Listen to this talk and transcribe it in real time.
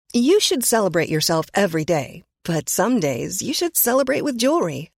You should celebrate yourself every day, but some days you should celebrate with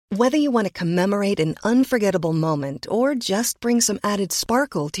jewelry. Whether you want to commemorate an unforgettable moment or just bring some added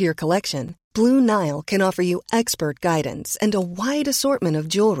sparkle to your collection, Blue Nile can offer you expert guidance and a wide assortment of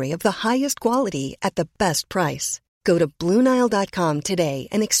jewelry of the highest quality at the best price. Go to BlueNile.com today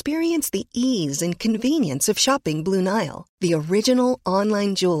and experience the ease and convenience of shopping Blue Nile, the original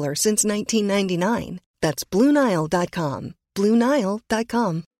online jeweler since 1999. That's BlueNile.com.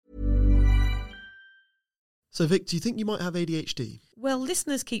 BlueNile.com. So, Vic, do you think you might have ADHD? Well,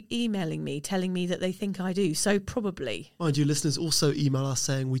 listeners keep emailing me, telling me that they think I do, so probably. Mind you, listeners also email us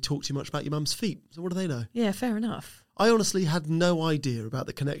saying we talk too much about your mum's feet. So what do they know? Yeah, fair enough. I honestly had no idea about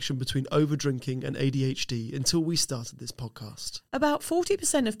the connection between overdrinking and ADHD until we started this podcast. About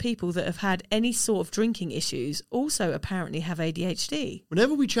 40% of people that have had any sort of drinking issues also apparently have ADHD.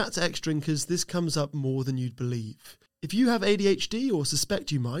 Whenever we chat to ex-drinkers, this comes up more than you'd believe. If you have ADHD or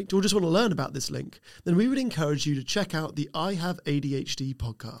suspect you might, or just want to learn about this link, then we would encourage you to check out the I Have ADHD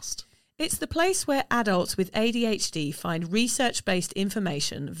podcast. It's the place where adults with ADHD find research-based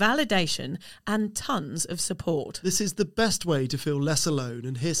information, validation, and tons of support. This is the best way to feel less alone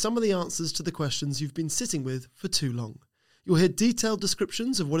and hear some of the answers to the questions you've been sitting with for too long. You'll hear detailed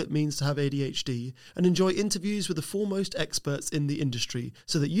descriptions of what it means to have ADHD and enjoy interviews with the foremost experts in the industry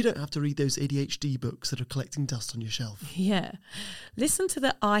so that you don't have to read those ADHD books that are collecting dust on your shelf. Yeah. Listen to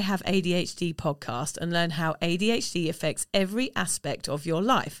the I Have ADHD podcast and learn how ADHD affects every aspect of your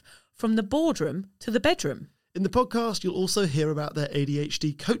life, from the boardroom to the bedroom. In the podcast, you'll also hear about their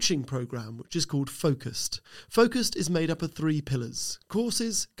ADHD coaching program, which is called Focused. Focused is made up of 3 pillars: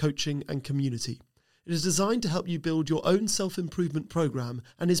 courses, coaching, and community. It is designed to help you build your own self-improvement program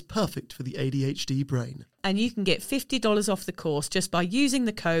and is perfect for the ADHD brain. And you can get $50 off the course just by using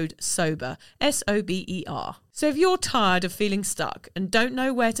the code SOBER, SOBER. So if you're tired of feeling stuck and don't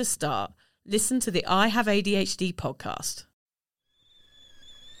know where to start, listen to the I Have ADHD podcast.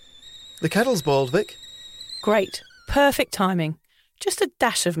 The kettle's boiled, Vic. Great. Perfect timing. Just a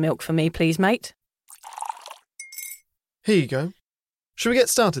dash of milk for me, please, mate. Here you go. Shall we get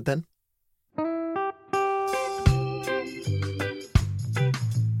started then?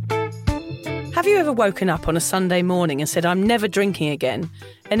 Have you ever woken up on a Sunday morning and said, I'm never drinking again,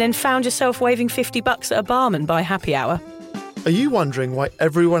 and then found yourself waving $50 at a barman by happy hour? Are you wondering why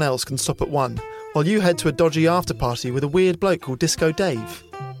everyone else can stop at 1 while you head to a dodgy after-party with a weird bloke called Disco Dave?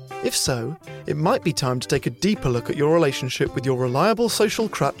 If so, it might be time to take a deeper look at your relationship with your reliable social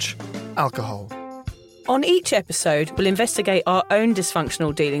crutch, alcohol. On each episode, we'll investigate our own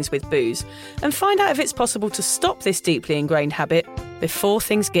dysfunctional dealings with booze and find out if it's possible to stop this deeply ingrained habit before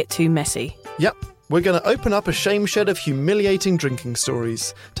things get too messy. Yep, we're going to open up a shame shed of humiliating drinking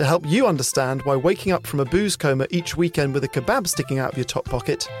stories to help you understand why waking up from a booze coma each weekend with a kebab sticking out of your top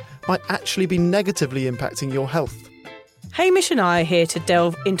pocket might actually be negatively impacting your health. Hamish and I are here to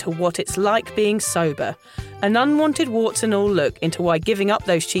delve into what it's like being sober, an unwanted warts and all look into why giving up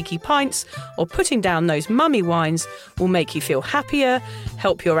those cheeky pints or putting down those mummy wines will make you feel happier,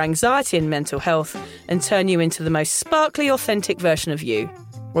 help your anxiety and mental health, and turn you into the most sparkly, authentic version of you.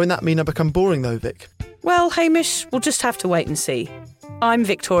 Won't that mean I become boring though, Vic? Well, Hamish, we'll just have to wait and see. I'm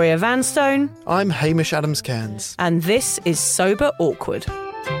Victoria Vanstone. I'm Hamish Adams-Cairns. And this is Sober Awkward.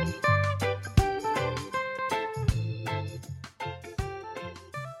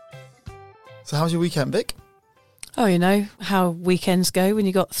 So how's your weekend, Vic? Oh, you know how weekends go when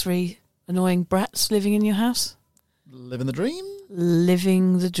you got 3 annoying brats living in your house? Living the dream?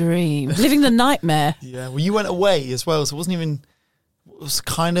 Living the dream. Living the nightmare. Yeah, well, you went away as well, so it was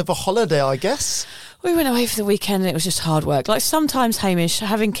kind of a holiday, I guess. We went away for the weekend and it was just hard work. Like sometimes, Hamish,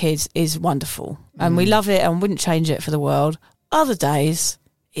 having kids is wonderful and we love it and wouldn't change it for the world. Other days,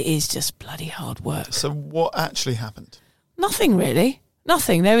 it is just bloody hard work. So what actually happened? Nothing really.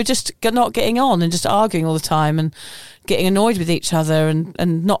 Nothing. They were just not getting on and just arguing all the time and getting annoyed with each other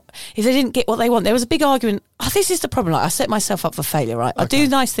and not... If they didn't get what they want, there was a big argument. Oh, this is the problem. Like, I set myself up for failure, right? Okay. I do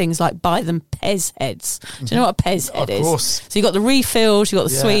nice things like buy them Pez heads. Do you know what a Pez head is? Of course. So you got the refills, you got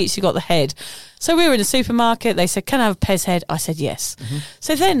the sweets, you got the head. So we were in a supermarket. They said, can I have a Pez head? I said yes. Mm-hmm.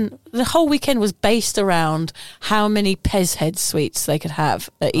 So then the whole weekend was based around how many Pez head sweets they could have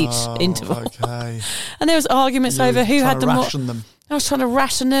at each interval. Okay. And there was arguments over who had the more... them. I was trying to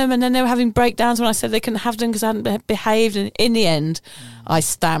ration them and then they were having breakdowns when I said they couldn't have them because I hadn't behaved. And in the end, I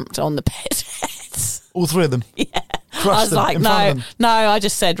stamped on the Pez heads. All 3 of them? Yeah. Crushed I was them like, no, I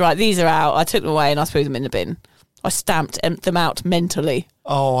just said, right, these are out. I took them away and I threw them in the bin. I stamped them out mentally.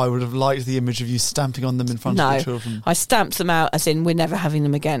 Oh, I would have liked the image of you stamping on them in front of the children. No, I stamped them out as in we're never having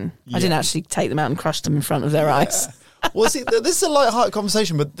them again. Yeah. I didn't actually take them out and crush them in front of their eyes. Well, see, this is a light-hearted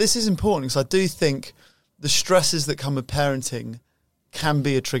conversation, but this is important because I do think the stresses that come with parenting can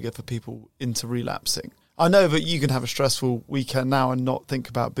be a trigger for people into relapsing. I know that you can have a stressful weekend now and not think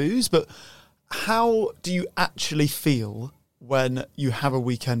about booze, but how do you actually feel when you have a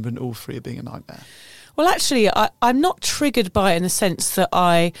weekend when all three are being a nightmare? Well, actually, I'm not triggered by it in the sense that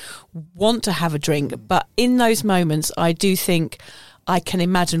I want to have a drink, but in those moments, I do think I can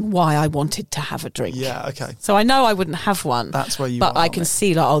imagine why I wanted to have a drink. Yeah, okay. So I know I wouldn't have one. That's where you But are, I can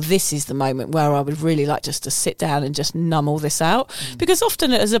see, like, oh, this is the moment where I would really like just to sit down and just numb all this out. Because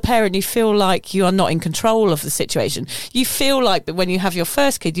often as a parent, you feel like you are not in control of the situation. You feel like that when you have your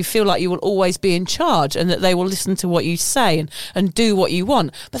first kid, you feel like you will always be in charge and that they will listen to what you say and do what you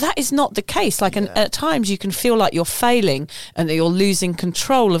want. But that is not the case. Like, and at times you can feel like you're failing and that you're losing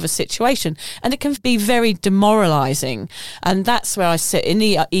control of a situation. And it can be very demoralising. And that's where I sit in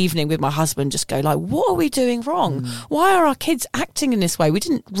the evening with my husband, just go like, what are we doing wrong? Why are our kids acting in this way? We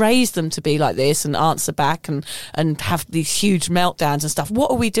didn't raise them to be like this and answer back and have these huge meltdowns and stuff. What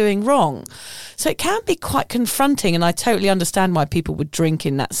are we doing wrong? So it can be quite confronting, and I totally understand why people would drink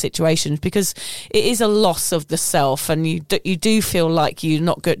in that situation, because it is a loss of the self, and you do feel like you're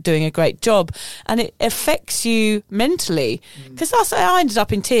not doing a great job, and it affects you mentally. Because I ended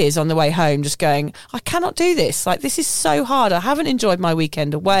up in tears on the way home, just going, I cannot do this. Like, this is so hard. I haven't enjoyed my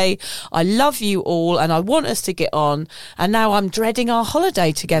weekend away. I love you all, and I want us to get on. And now I'm dreading our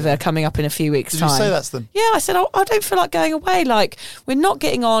holiday together coming up in a few weeks' time. Did you say that to them? Yeah, I said, I don't feel like going away. Like, we're not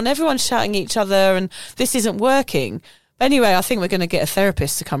getting on. Everyone's shouting at each other, and this isn't working. Anyway, I think we're going to get a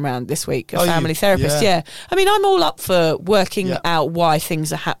therapist to come round this week, a family therapist. Yeah. I mean, I'm all up for working out why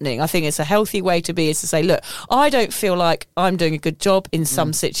things are happening. I think it's a healthy way to be, is to say, look, I don't feel like I'm doing a good job in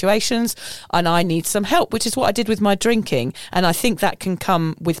some situations and I need some help, which is what I did with my drinking. And I think that can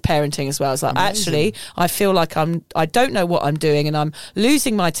come with parenting as well. It's like, actually, I feel like I don't know what I'm doing and I'm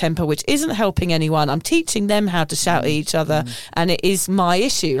losing my temper, which isn't helping anyone. I'm teaching them how to shout at each other, and it is my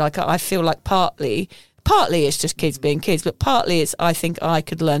issue. Like, I feel like partly it's just kids being kids, but partly it's, I think I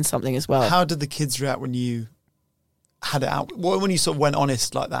could learn something as well. How did the kids react when you had it out? When you sort of went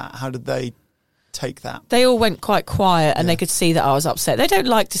honest like that, how did they take that? They all went quite quiet, and they could see that I was upset. They don't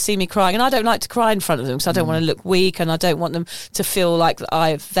like to see me crying, and I don't like to cry in front of them because I don't want to look weak, and I don't want them to feel like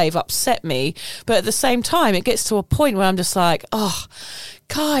they've upset me. But at the same time, it gets to a point where I'm just like, oh,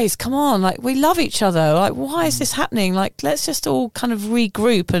 guys, come on, like, we love each other. Like, why is this happening? Like, let's just all kind of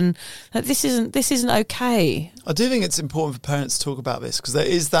regroup, and like, this isn't okay. I do think it's important for parents to talk about this, because there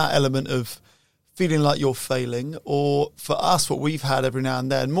is that element of feeling like you're failing, or for us, what we've had every now and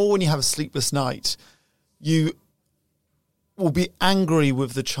then, more when you have a sleepless night, you will be angry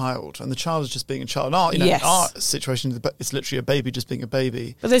with the child, and the child is just being a child. Our situation, it's literally a baby just being a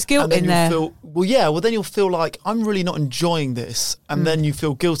baby. But there's guilt in there. Then you'll feel like, I'm really not enjoying this, and then you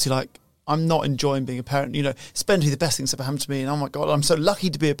feel guilty, like, I'm not enjoying being a parent. You know, it's meant to be the best thing that's ever happened to me, and oh my God, I'm so lucky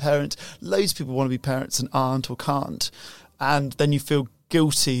to be a parent. Loads of people want to be parents and aren't or can't, and then you feel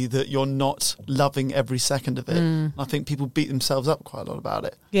guilty that you're not loving every second of it. I think people beat themselves up quite a lot about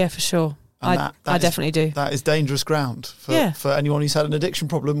it. Yeah, for sure. I definitely do. That is dangerous ground for anyone who's had an addiction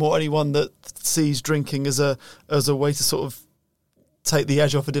problem, or anyone that sees drinking as a way to sort of take the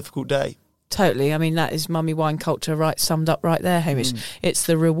edge off a difficult day. Totally. I mean, that is mummy wine culture summed up right there, Hamish. It's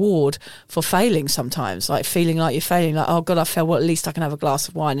the reward for failing sometimes, like feeling like you're failing, like, oh God, I failed, well, at least I can have a glass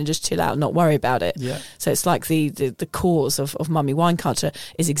of wine and just chill out and not worry about it. Yeah. So it's like the cause of mummy wine culture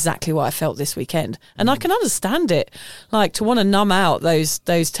is exactly what I felt this weekend. And I can understand it. Like, to want to numb out those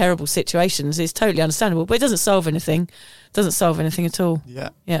terrible situations is totally understandable, but it doesn't solve anything. Doesn't solve anything at all.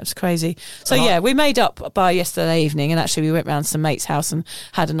 Yeah, it's crazy. So we made up by yesterday evening, and actually we went round to some mate's house and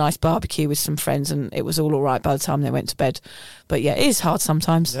had a nice barbecue with some friends, and it was all right by the time they went to bed. But yeah, it is hard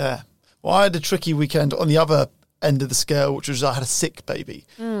sometimes. Yeah. Well, I had a tricky weekend on the other end of the scale, which was I had a sick baby,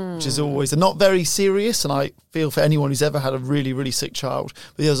 which is always not very serious, and I feel for anyone who's ever had a really, really sick child,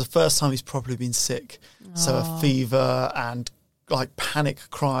 but it was the first time he's probably been sick. So a fever and like panic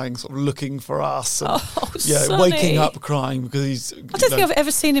crying, sort of looking for us. And, waking up crying because he's... I don't think I've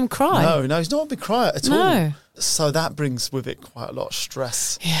ever seen him cry. No, he's not a big crier at all. So that brings with it quite a lot of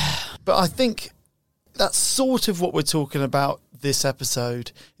stress. Yeah. But I think that's sort of what we're talking about this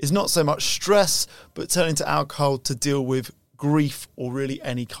episode, is not so much stress, but turning to alcohol to deal with grief or really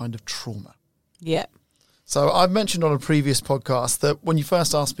any kind of trauma. Yeah. So I've mentioned on a previous podcast that when you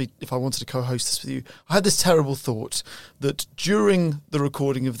first asked me if I wanted to co-host this with you, I had this terrible thought that during the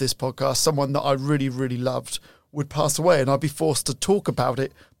recording of this podcast, someone that I really, really loved would pass away, and I'd be forced to talk about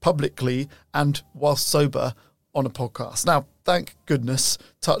it publicly and whilst sober on a podcast. Now, thank goodness,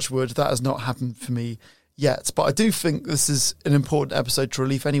 touch wood, that has not happened for me yet, but I do think this is an important episode to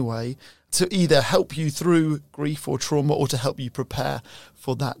Relief anyway, to either help you through grief or trauma or to help you prepare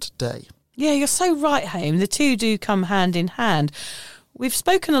for that day. Yeah, you're so right, Haim. The two do come hand in hand. We've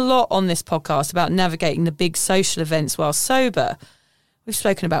spoken a lot on this podcast about navigating the big social events while sober. We've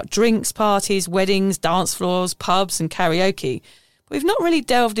spoken about drinks, parties, weddings, dance floors, pubs and karaoke. But we've not really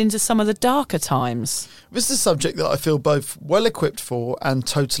delved into some of the darker times. This is a subject that I feel both well-equipped for and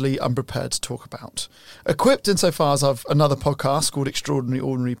totally unprepared to talk about. Equipped insofar as I've another podcast called Extraordinary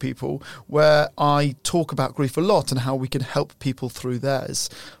Ordinary People, where I talk about grief a lot and how we can help people through theirs.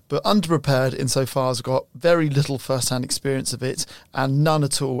 But underprepared insofar as I've got very little first-hand experience of it and none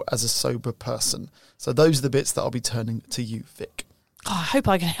at all as a sober person. So those are the bits that I'll be turning to you, Vic. Oh, I hope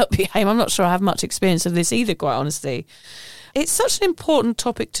I can help you, Haim. I'm not sure I have much experience of this either, quite honestly. It's such an important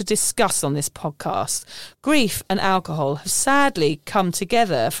topic to discuss on this podcast. Grief and alcohol have sadly come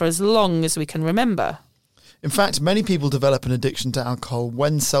together for as long as we can remember. In fact, many people develop an addiction to alcohol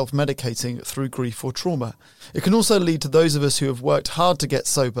when self-medicating through grief or trauma. It can also lead to those of us who have worked hard to get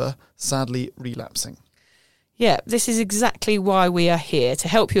sober, sadly relapsing. Yeah, this is exactly why we are here, to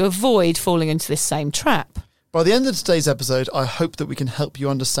help you avoid falling into this same trap. By the end of today's episode, I hope that we can help you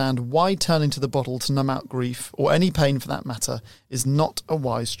understand why turning to the bottle to numb out grief, or any pain for that matter, is not a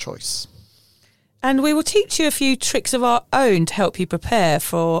wise choice. And we will teach you a few tricks of our own to help you prepare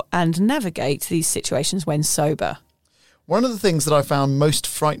for and navigate these situations when sober. One of the things that I found most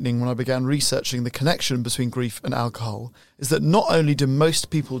frightening when I began researching the connection between grief and alcohol is that not only do most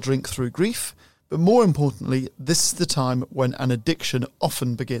people drink through grief, but more importantly, this is the time when an addiction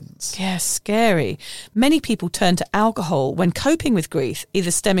often begins. Yeah, scary. Many people turn to alcohol when coping with grief,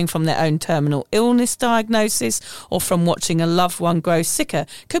 either stemming from their own terminal illness diagnosis or from watching a loved one grow sicker.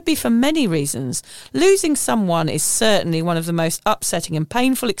 Could be for many reasons. Losing someone is certainly one of the most upsetting and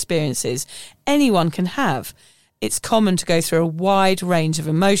painful experiences anyone can have. It's common to go through a wide range of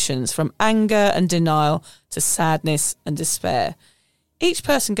emotions, from anger and denial to sadness and despair. Each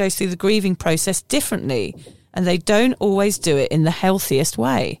person goes through the grieving process differently, and they don't always do it in the healthiest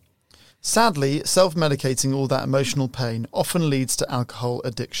way. Sadly, self-medicating all that emotional pain often leads to alcohol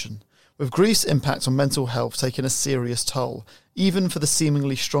addiction, with grief's impact on mental health taking a serious toll, even for the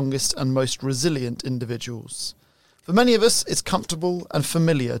seemingly strongest and most resilient individuals. For many of us, it's comfortable and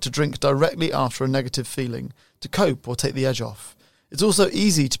familiar to drink directly after a negative feeling, to cope or take the edge off. It's also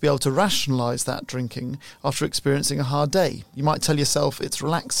easy to be able to rationalise that drinking after experiencing a hard day. You might tell yourself it's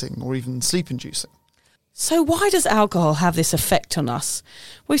relaxing or even sleep-inducing. So why does alcohol have this effect on us?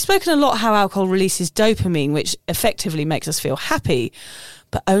 We've spoken a lot how alcohol releases dopamine, which effectively makes us feel happy,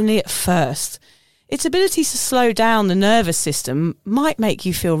 but only at first. Its ability to slow down the nervous system might make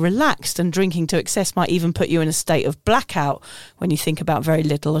you feel relaxed, and drinking to excess might even put you in a state of blackout when you think about very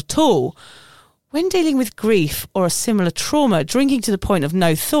little at all. When dealing with grief or a similar trauma, drinking to the point of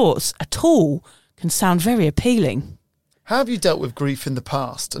no thoughts at all can sound very appealing. How have you dealt with grief in the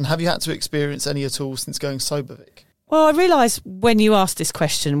past, and have you had to experience any at all since going sober, Vic? Well, I realise when you asked this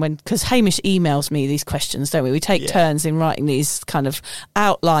question, because Hamish emails me these questions, don't we? We take turns in writing these kind of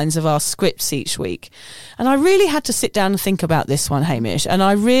outlines of our scripts each week. And I really had to sit down and think about this one, Hamish, and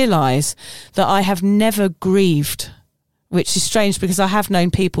I realise that I have never grieved, which is strange because I have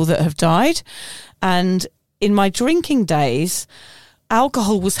known people that have died. And in my drinking days,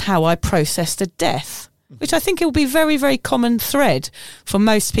 alcohol was how I processed a death, which I think it will be a very, very common thread for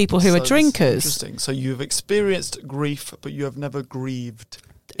most people who are drinkers. Interesting. So you've experienced grief, but you have never grieved.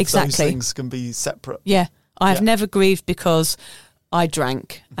 Exactly. Those things can be separate. Yeah. I have never grieved because I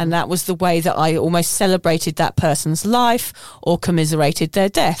drank, and that was the way that I almost celebrated that person's life or commiserated their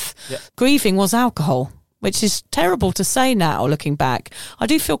death. Yeah. Grieving was alcohol, which is terrible to say now, looking back. I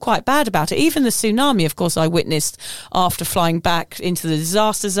do feel quite bad about it. Even the tsunami, of course, I witnessed after flying back into the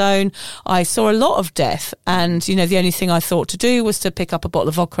disaster zone. I saw a lot of death, and, you know, the only thing I thought to do was to pick up a bottle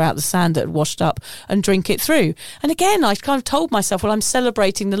of vodka out of the sand that had washed up and drink it through. And again, I kind of told myself, well, I'm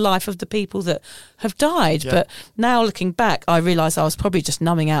celebrating the life of the people that have died. Yeah. But now looking back, I realise I was probably just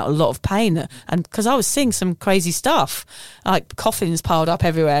numbing out a lot of pain, and because I was seeing some crazy stuff, like coffins piled up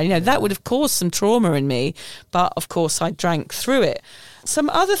everywhere. You know, that would have caused some trauma in me. But of course I drank through it. Some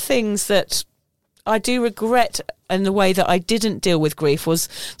other things that I do regret in the way that I didn't deal with grief was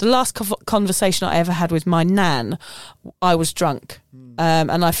the last conversation I ever had with my nan. I was drunk,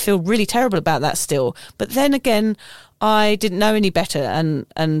 and I feel really terrible about that still. But then again, I didn't know any better, and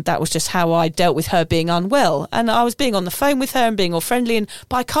that was just how I dealt with her being unwell. And I was being on the phone with her and being all friendly,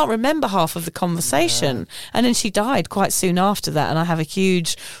 but I can't remember half of the conversation. Yeah. And then she died quite soon after that, and I have a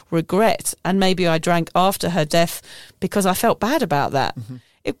huge regret. And maybe I drank after her death because I felt bad about that. Mm-hmm.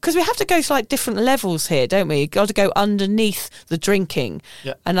 because we have to go to like different levels here, don't we? Got to go underneath the drinking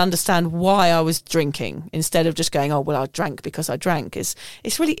and understand why I was drinking instead of just going, oh, well, I drank because I drank. It's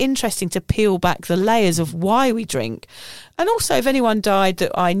really interesting to peel back the layers of why we drink. And also, if anyone died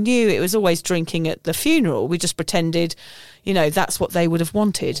that I knew, it was always drinking at the funeral. We just pretended, you know, that's what they would have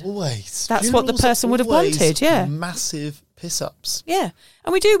wanted. Always. That's what the person would have wanted, yeah. Massive piss-ups. Yeah.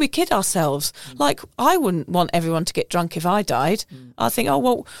 And we kid ourselves. Like, I wouldn't want everyone to get drunk if I died. I think, oh,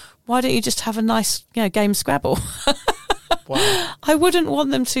 well, why don't you just have a nice, you know, game of Scrabble? Wow. I wouldn't want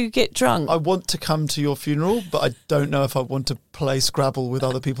them to get drunk. I want to come to your funeral, but I don't know if I want to play Scrabble with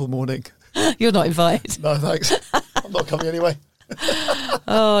other people mourning. You're not invited. No, thanks. I'm not coming anyway.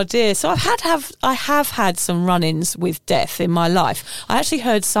 Oh dear. So I have had some run-ins with death in my life. I actually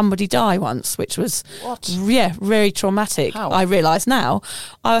heard somebody die once, which was very traumatic. How? I realise now.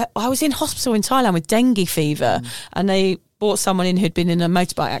 I was in hospital in Thailand with dengue fever, and they brought someone in who'd been in a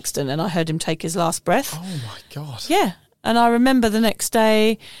motorbike accident, and I heard him take his last breath. Oh my God. Yeah. And I remember the next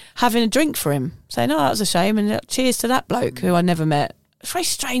day having a drink for him, saying, oh, that was a shame, and cheers to that bloke who I never met. It's a very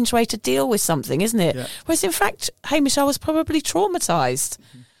strange way to deal with something, isn't it? Yeah. Whereas, in fact, Hamish, I was probably traumatised.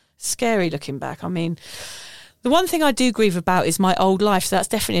 Scary looking back. I mean, the one thing I do grieve about is my old life. So that's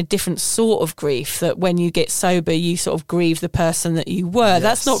definitely a different sort of grief, that when you get sober, you sort of grieve the person that you were. Yes.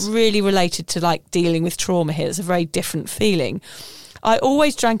 That's not really related to, like, dealing with trauma here. It's a very different feeling. I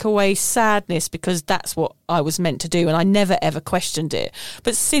always drank away sadness because that's what I was meant to do, and I never, ever questioned it.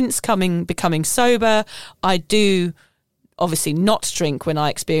 But since becoming sober, I do obviously not drink when I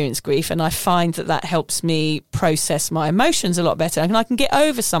experience grief, and I find that helps me process my emotions a lot better, and I can get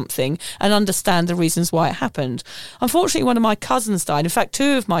over something and understand the reasons why it happened. Unfortunately, one of my cousins died. In fact,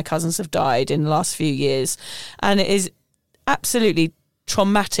 2 of my cousins have died in the last few years, and it is absolutely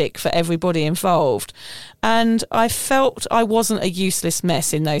traumatic for everybody involved. And I felt I wasn't a useless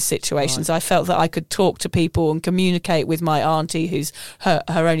mess in those situations. Right. I felt that I could talk to people and communicate with my auntie, who's her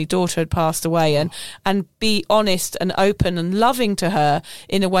only daughter had passed away, and be honest and open and loving to her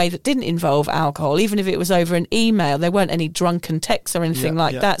in a way that didn't involve alcohol, even if it was over an email. There weren't any drunken texts or anything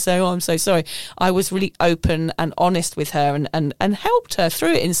that. So, I'm so sorry. I was really open and honest with her and helped her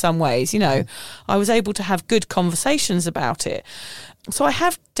through it in some ways. You know, I was able to have good conversations about it. So I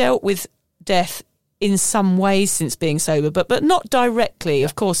have dealt with death in some ways since being sober, but not directly.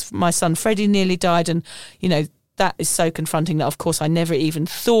 Of course, my son Freddie nearly died, and, you know, that is so confronting that, of course, I never even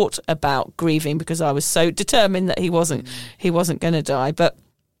thought about grieving because I was so determined that he wasn't going to die. But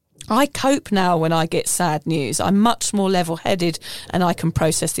I cope now when I get sad news. I'm much more level-headed and I can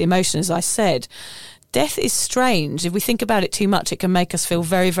process the emotion, as I said. Death is strange. If we think about it too much, it can make us feel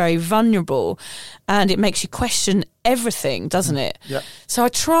very, very vulnerable, and it makes you question everything, doesn't it? Yeah. So I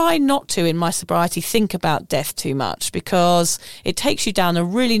try not to, in my sobriety, think about death too much, because it takes you down a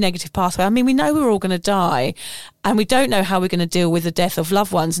really negative pathway. I mean, we know we're all going to die, and we don't know how we're going to deal with the death of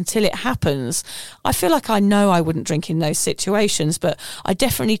loved ones until it happens. I feel like I know I wouldn't drink in those situations, but I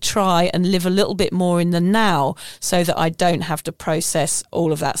definitely try and live a little bit more in the now so that I don't have to process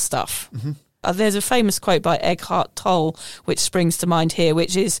all of that stuff. Mm-hmm. There's a famous quote by Eckhart Tolle which springs to mind here,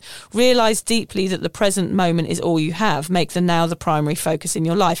 which is, realise deeply that the present moment is all you have. Make the now the primary focus in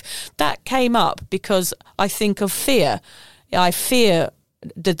your life. That came up because I think of fear. I fear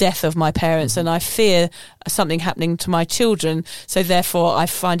the death of my parents, and I fear something happening to my children. So therefore, I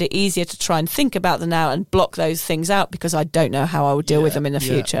find it easier to try and think about the now and block those things out, because I don't know how I will deal with them in the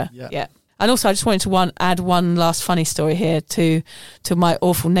future. Yeah. And also, I just wanted to add one last funny story here to my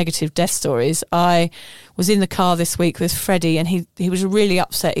awful negative death stories. I was in the car this week with Freddie, and he was really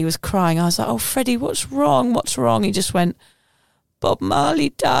upset. He was crying. I was like, oh, Freddie, what's wrong? What's wrong? He just went, Bob Marley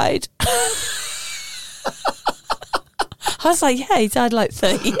died. I was like, yeah, he died like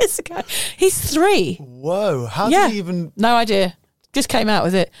 30 years ago. He's 3. Whoa. How did he even... No idea. Just came out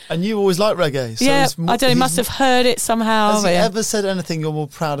with it. And you always liked reggae. So yeah, I don't know, he must have heard it somehow. Has he ever said anything you're more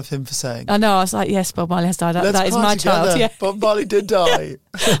proud of him for saying? I know, I was like, yes, Bob Marley has died. That is my child. Yeah. Bob Marley did die.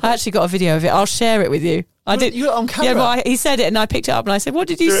 I actually got a video of it. I'll share it with you. I did. You got it on camera? Yeah, but he said it and I picked it up and I said, what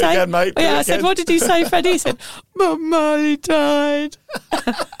did you say? Again, mate. Oh, yeah, I said, what did you say, Freddie? He said, Bob Marley died.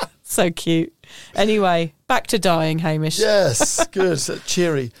 So cute. Anyway, back to dying, Hamish. Yes, good.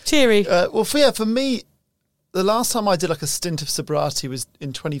 Cheery. Cheery. Well, for me, the last time I did like a stint of sobriety was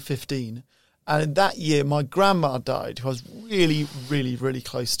in 2015. And in that year, my grandma died, who I was really, really, really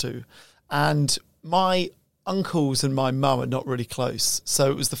close to. And my uncles and my mum are not really close.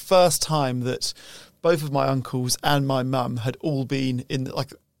 So it was the first time that both of my uncles and my mum had all been in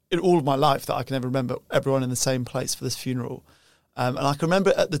all of my life that I can ever remember, everyone in the same place for this funeral. And I can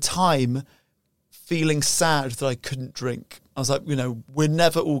remember at the time feeling sad that I couldn't drink. I was like, we're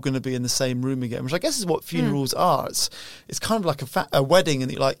never all going to be in the same room again, which I guess is what funerals are. It's kind of like a wedding,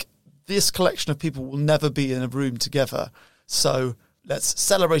 and like this collection of people will never be in a room together. So let's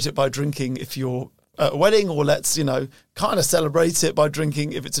celebrate it by drinking if you're at a wedding, or let's, kind of celebrate it by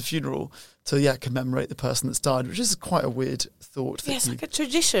drinking if it's a funeral to, commemorate the person that's died, which is quite a weird thought. Yeah, it's like a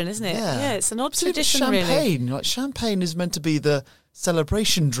tradition, isn't it? Yeah, it's an odd Same with tradition, champagne. really. Like champagne is meant to be the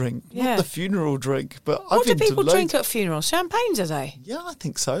celebration drink, not the funeral drink. But what do people drink at funerals? Champagne, do they? Yeah, I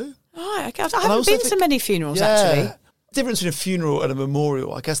think so. Right, I haven't been to many funerals, actually. The difference between a funeral and a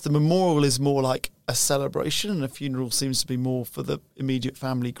memorial, I guess the memorial is more like a celebration, and a funeral seems to be more for the immediate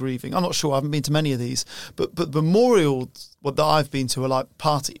family grieving. I'm not sure, I haven't been to many of these, but memorials, what that I've been to, are like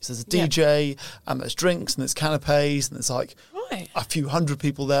parties. There's a DJ, and there's drinks, and there's canapes, and there's like a few hundred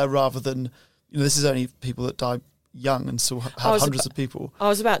people there, rather than, this is only people that die young and still have hundreds of people. I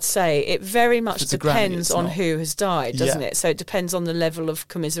was about to say, it very much depends on who has died, doesn't it? So it depends on the level of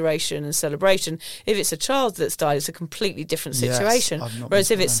commiseration and celebration. If it's a child that's died, it's a completely different situation.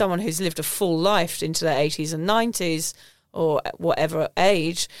 Whereas if it's someone who's lived a full life into their 80s and 90s or whatever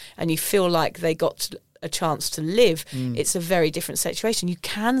age, and you feel like they got a chance to live, it's a very different situation. You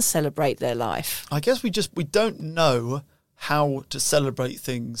can celebrate their life. I guess we don't know how to celebrate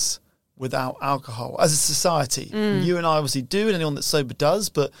things without alcohol as a society. You and I obviously do, and anyone that's sober does,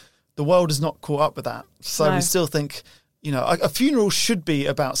 but the world is not caught up with that. So we still think, a funeral should be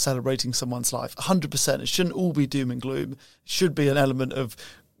about celebrating someone's life, 100%. It shouldn't all be doom and gloom. It should be an element of,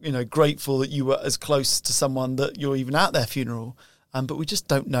 grateful that you were as close to someone that you're even at their funeral. But we just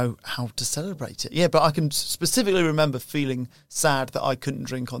don't know how to celebrate it. Yeah, but I can specifically remember feeling sad that I couldn't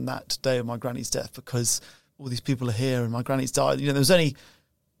drink on that day of my granny's death because all these people are here and my granny's died. There was only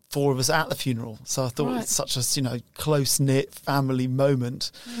 4 of us at the funeral, so I thought it's such a close-knit family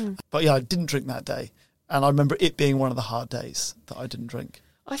moment. But I didn't drink that day, and I remember it being one of the hard days that I didn't drink.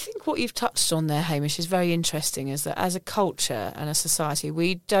 I think what you've touched on there, Hamish, is very interesting, is that as a culture and a society,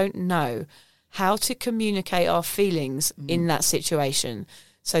 we don't know how to communicate our feelings in that situation.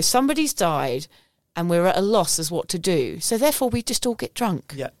 So somebody's died and we're at a loss as what to do, so therefore we just all get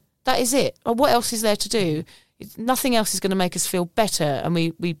drunk. Yeah, that is it. Or what else is there to do? Nothing else is going to make us feel better, and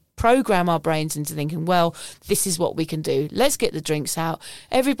we program our brains into thinking, well, this is what we can do. Let's get the drinks out.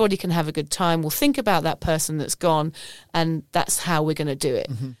 Everybody can have a good time. We'll think about that person that's gone, and that's how we're going to do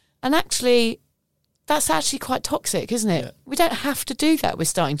it. And actually, that's actually quite toxic, isn't it? Yeah. We don't have to do that, we're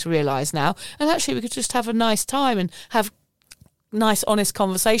starting to realise now. And actually, we could just have a nice time and have nice, honest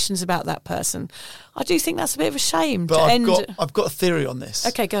conversations about that person. I do think that's a bit of a shame. But I've got a theory on this.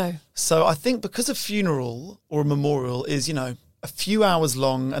 Okay, go. So I think because a funeral or a memorial is, a few hours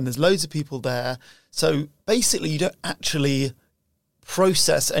long and there's loads of people there, so basically you don't actually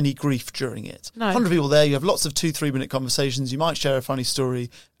process any grief during it. No. 100 people there, you have lots of 2-3 minute conversations, you might share a funny story,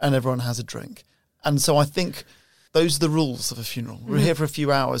 and everyone has a drink. And so I think those are the rules of a funeral. We're here for a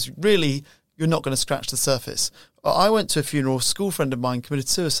few hours. Really, you're not going to scratch the surface. I went to a funeral, a school friend of mine committed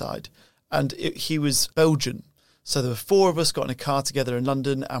suicide, and he was Belgian. So there were 4 of us got in a car together in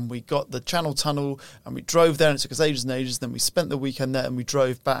London, and we got the Channel Tunnel, and we drove there, and it took us ages and ages. Then we spent the weekend there, and we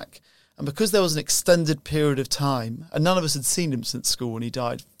drove back. And because there was an extended period of time, and none of us had seen him since school, and he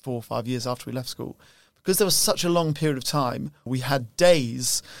died 4 or 5 years after we left school, because there was such a long period of time, we had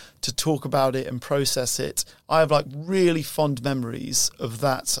days to talk about it and process it. I have really fond memories of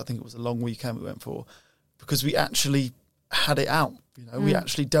that. I think it was a long weekend we went for, because we actually had it out. We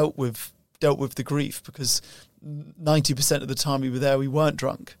actually dealt with the grief, because 90% of the time we were there, we weren't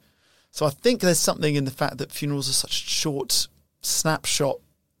drunk. So I think there's something in the fact that funerals are such a short snapshot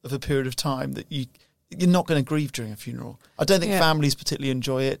of a period of time that you're not going to grieve during a funeral. I don't think families particularly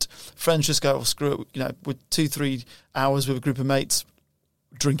enjoy it. Friends just go, screw it, with 2-3 hours with a group of mates,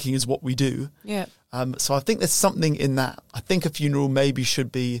 drinking is what we do. Yeah. So I think there's something in that. I think a funeral maybe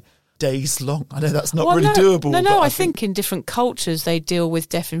should be days long. I know that's not really doable. No, I think in different cultures they deal with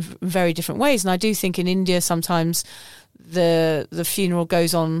death in very different ways. And I do think in India sometimes the funeral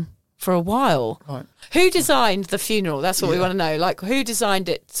goes on for a while. Right. Who designed the funeral? That's what we want to know. Who designed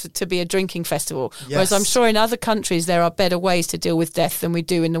it to be a drinking festival? Yes. Whereas I'm sure in other countries there are better ways to deal with death than we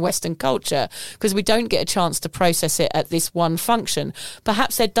do in the Western culture, because we don't get a chance to process it at this one function.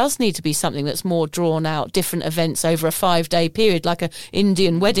 Perhaps there does need to be something that's more drawn out, different events over a 5-day period, like an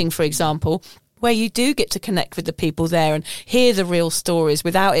Indian wedding, for example, where you do get to connect with the people there and hear the real stories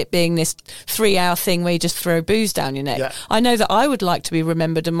without it being this 3-hour thing where you just throw booze down your neck. Yeah. I know that I would like to be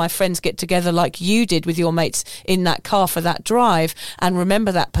remembered, and my friends get together like you did with your mates in that car for that drive and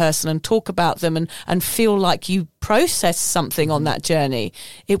remember that person and talk about them and feel like you processed something on that journey.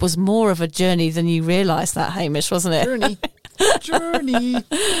 It was more of a journey than you realised that, Hamish, wasn't it? Journey. Journey.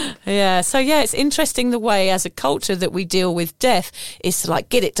 Yeah. So yeah, it's interesting the way as a culture that we deal with death is to like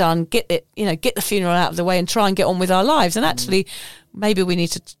get it done, get the funeral out of the way and try and get on with our lives. And actually, maybe we need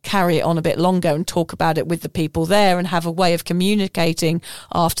to carry it on a bit longer and talk about it with the people there and have a way of communicating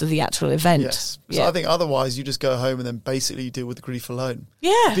after the actual event. Yes. So I think otherwise you just go home and then basically deal with the grief alone.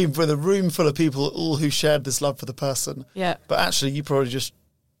 Yeah. Being with a room full of people all who shared this love for the person. Yeah. But actually you probably just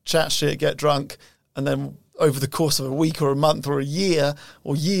chat shit, get drunk, and then over the course of a week or a month or a year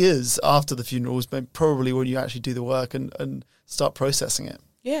or years after the funeral is probably when you actually do the work and start processing it.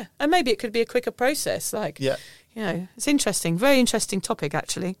 Yeah. And maybe it could be a quicker process. Like, yeah. You know, it's interesting. Very interesting topic,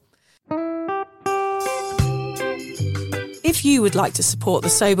 actually. If you would like to support the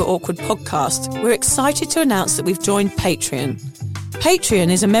Sober Awkward podcast, we're excited to announce that we've joined Patreon. Patreon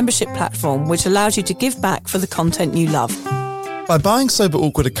is a membership platform which allows you to give back for the content you love. By buying Sober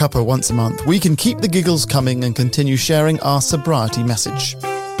Awkward a cuppa once a month, we can keep the giggles coming and continue sharing our sobriety message.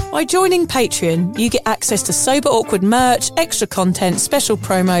 By joining Patreon, you get access to Sober Awkward merch, extra content, special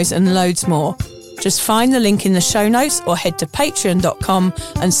promos and loads more. Just find the link in the show notes or head to patreon.com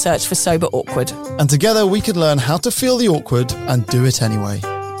and search for Sober Awkward. And together we can learn how to feel the awkward and do it anyway.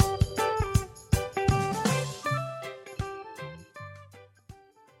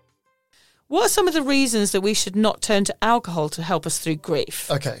 What are some of the reasons that we should not turn to alcohol to help us through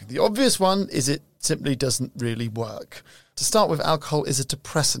grief? Okay, the obvious one is it simply doesn't really work. To start with, alcohol is a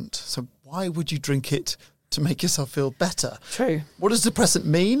depressant, so why would you drink it to make yourself feel better? True. What does depressant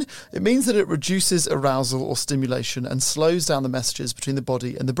mean? It means that it reduces arousal or stimulation and slows down the messages between the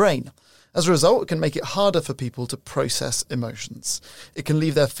body and the brain. As a result, it can make it harder for people to process emotions. It can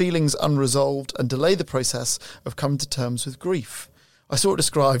leave their feelings unresolved and delay the process of coming to terms with grief. I saw it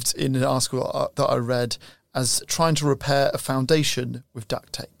described in an article that I read as trying to repair a foundation with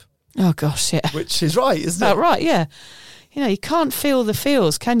duct tape. Oh, gosh, yeah. Which is right, isn't it? Right, yeah. You know, you can't feel the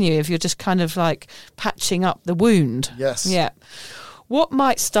feels, can you, if you're just kind of like patching up the wound? Yes. Yeah. What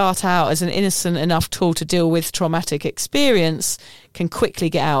might start out as an innocent enough tool to deal with traumatic experience can quickly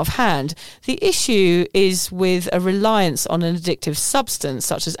get out of hand. The issue is with a reliance on an addictive substance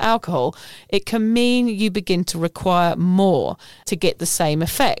such as alcohol. It can mean you begin to require more to get the same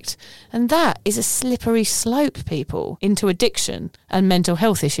effect. And that is a slippery slope, people, into addiction and mental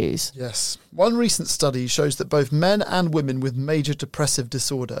health issues. Yes. One recent study shows that both men and women with major depressive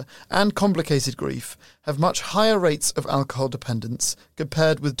disorder and complicated grief have much higher rates of alcohol dependence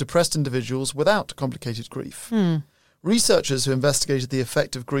compared with depressed individuals without complicated grief. Researchers who investigated the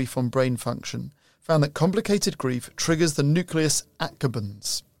effect of grief on brain function found that complicated grief triggers the nucleus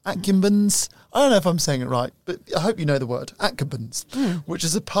accumbens. Accumbens? I don't know if I'm saying it right, but I hope you know the word. Accumbens, which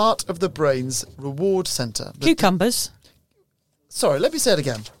is a part of the brain's reward centre. Cucumbers. Sorry, let me say it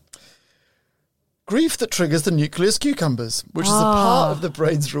again. Grief that triggers the nucleus cucumbers, which is a part of the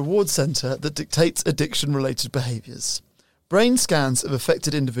brain's reward centre that dictates addiction-related behaviours. Brain scans of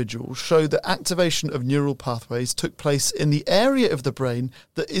affected individuals show that activation of neural pathways took place in the area of the brain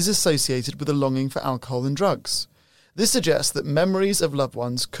that is associated with a longing for alcohol and drugs. This suggests that memories of loved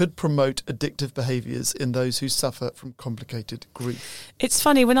ones could promote addictive behaviours in those who suffer from complicated grief. It's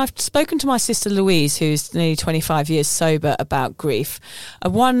funny, when I've spoken to my sister Louise, who's nearly 25 years sober, about grief,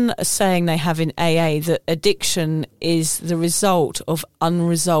 one saying they have in AA that addiction is the result of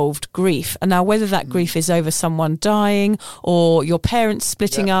unresolved grief. And now whether that grief is over someone dying or your parents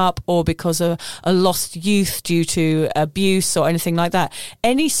splitting up or because of a lost youth due to abuse or anything like that,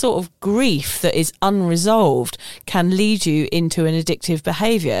 any sort of grief that is unresolved can lead you into an addictive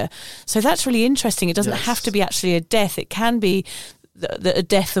behaviour. So that's really interesting. It doesn't have to be actually a death. It can be a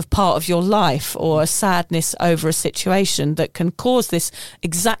death of part of your life or a sadness over a situation that can cause this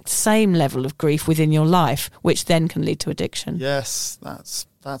exact same level of grief within your life, which then can lead to addiction. Yes, that's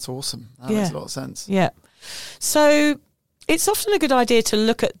awesome. That makes a lot of sense. Yeah. So it's often a good idea to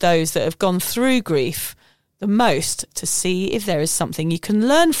look at those that have gone through grief the most to see if there is something you can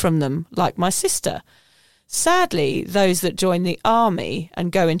learn from them, like my sister. Sadly, those that join the army and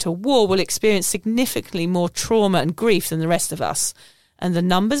go into war will experience significantly more trauma and grief than the rest of us. And the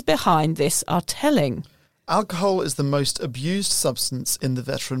numbers behind this are telling. Alcohol is the most abused substance in the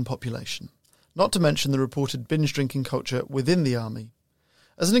veteran population, not to mention the reported binge drinking culture within the army.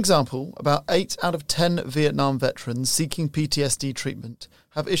 As an example, about 8 out of 10 Vietnam veterans seeking PTSD treatment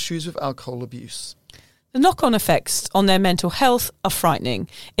have issues with alcohol abuse. The knock-on effects on their mental health are frightening.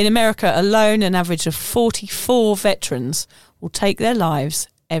 In America alone, an average of 44 veterans will take their lives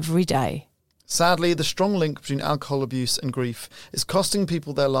every day. Sadly, the strong link between alcohol abuse and grief is costing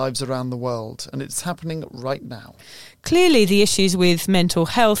people their lives around the world, and it's happening right now. Clearly, the issues with mental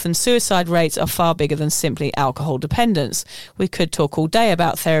health and suicide rates are far bigger than simply alcohol dependence. We could talk all day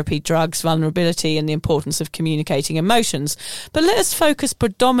about therapy, drugs, vulnerability, and the importance of communicating emotions, but let us focus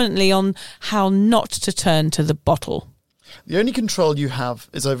predominantly on how not to turn to the bottle. The only control you have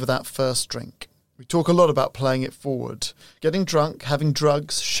is over that first drink. We talk a lot about playing it forward. Getting drunk, having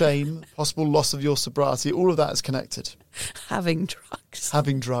drugs, shame, possible loss of your sobriety, all of that is connected. Having drugs.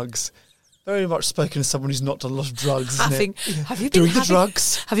 Having drugs. Very much spoken as someone who's not done a lot of drugs, isn't it? Have you been Doing the having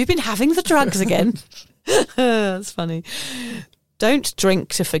drugs. Have you been having the drugs again? That's funny. Don't drink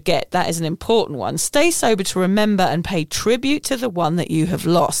to forget. That is an important one. Stay sober to remember and pay tribute to the one that you have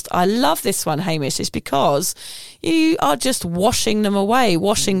lost. I love this one, Hamish. It's because you are just washing them away,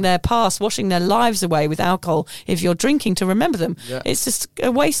 washing their past, washing their lives away with alcohol if you're drinking to remember them. Yeah. It's just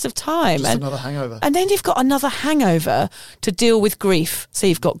a waste of time. Just another hangover. And then you've got another hangover to deal with grief. So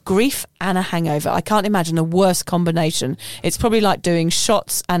you've got grief and a hangover. I can't imagine a worse combination. It's probably like doing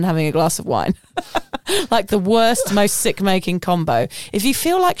shots and having a glass of wine. Like the worst, most sick-making combo. If you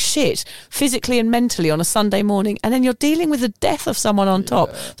feel like shit physically and mentally on a Sunday morning and then you're dealing with the death of someone on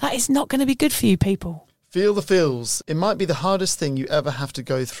top, that is not going to be good for you people. Feel the feels. It might be the hardest thing you ever have to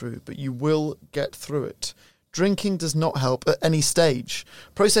go through, but you will get through it. Drinking does not help at any stage.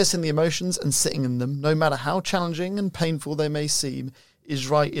 Processing the emotions and sitting in them, no matter how challenging and painful they may seem, is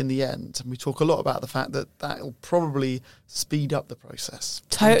right in the end. And we talk a lot about the fact that will probably speed up the process.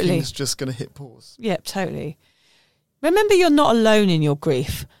 Totally. It's just going to hit pause. Yep, totally. Remember, you're not alone in your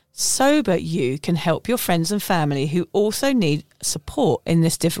grief. Sober you can help your friends and family who also need support in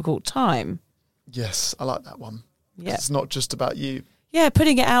this difficult time. Yes, I like that one. Yeah. It's not just about you. Yeah,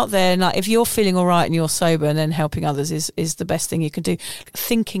 putting it out there, and like if you're feeling all right and you're sober, and then helping others is the best thing you can do.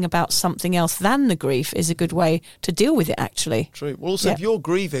 Thinking about something else than the grief is a good way to deal with it, actually. True. Well, also, if you're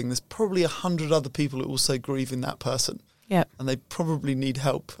grieving, there's probably 100 other people who also grieve in that person. Yeah. And they probably need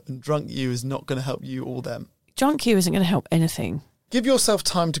help, and drunk you is not going to help you or them. Drunk you isn't going to help anything. Give yourself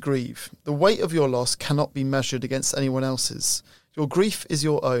time to grieve. The weight of your loss cannot be measured against anyone else's. Your grief is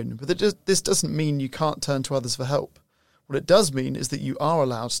your own, but this doesn't mean you can't turn to others for help. What it does mean is that you are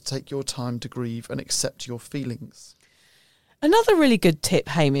allowed to take your time to grieve and accept your feelings. Another really good tip,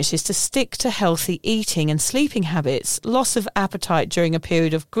 Hamish, is to stick to healthy eating and sleeping habits. Loss of appetite during a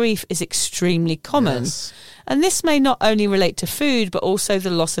period of grief is extremely common. Yes. And this may not only relate to food, but also the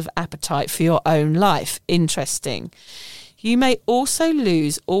loss of appetite for your own life. Interesting. You may also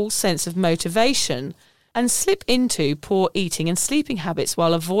lose all sense of motivation and slip into poor eating and sleeping habits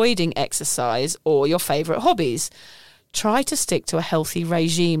while avoiding exercise or your favourite hobbies. Try to stick to a healthy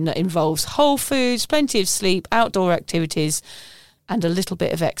regime that involves whole foods, plenty of sleep, outdoor activities, and a little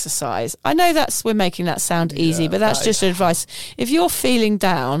bit of exercise. I know we're making that sound easy, but that's just advice. If you're feeling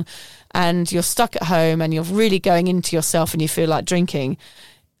down and you're stuck at home and you're really going into yourself and you feel like drinking,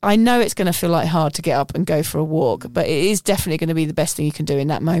 I know it's going to feel like hard to get up and go for a walk, but it is definitely going to be the best thing you can do in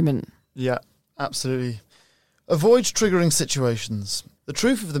that moment. Yeah, absolutely. Avoid triggering situations. The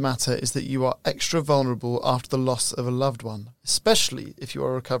truth of the matter is that you are extra vulnerable after the loss of a loved one, especially if you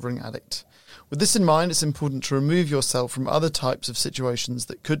are a recovering addict. With this in mind, it's important to remove yourself from other types of situations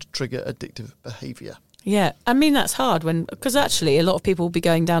that could trigger addictive behaviour. Yeah, I mean, that's hard because actually a lot of people will be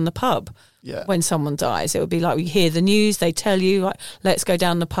going down the pub Yeah. when someone dies. It would be like we hear the news, they tell you, like, let's go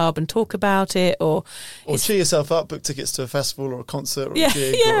down the pub and talk about it, or cheer yourself up, book tickets to a festival or a concert or Yeah, a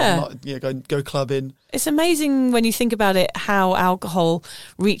gig yeah. or go clubbing. it's amazing when you think about it how alcohol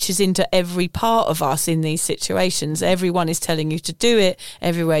reaches into every part of us in these situations. Everyone is telling you to do it.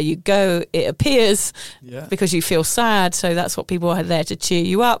 Everywhere you go, it appears Yeah. because you feel sad. So that's what people are there to cheer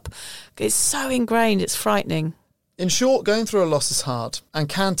you up. It's so ingrained. It's frightening. In short, going through a loss is hard and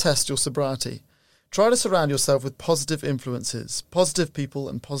can test your sobriety. Try to surround yourself with positive influences, positive people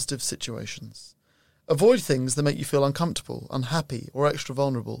and positive situations. Avoid things that make you feel uncomfortable, unhappy or extra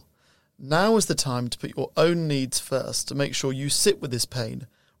vulnerable. Now is the time to put your own needs first to make sure you sit with this pain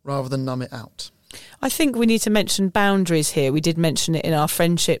rather than numb it out. I think we need to mention boundaries here. We did mention it in our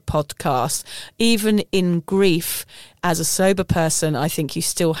friendship podcast. Even in grief, as a sober person, I think you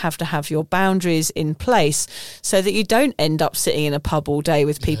still have to have your boundaries in place so that you don't end up sitting in a pub all day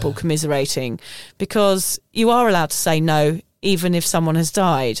with people commiserating, because you are allowed to say no even if someone has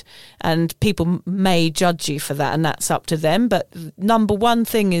died, and people may judge you for that, and that's up to them. But number one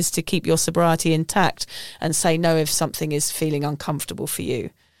thing is to keep your sobriety intact and say no if something is feeling uncomfortable for you.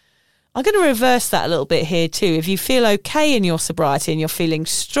 I'm going to reverse that a little bit here too. If you feel okay in your sobriety and you're feeling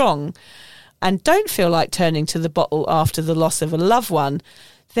strong and don't feel like turning to the bottle after the loss of a loved one,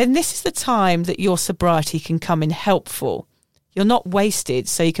 then this is the time that your sobriety can come in helpful. You're not wasted,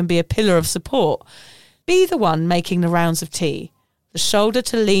 so you can be a pillar of support. Be the one making the rounds of tea, the shoulder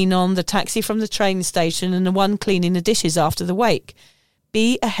to lean on, the taxi from the train station, and the one cleaning the dishes after the wake.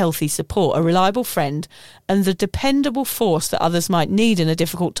 Be a healthy support, a reliable friend, and the dependable force that others might need in a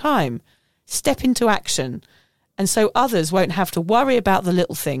difficult time. Step into action, and so others won't have to worry about the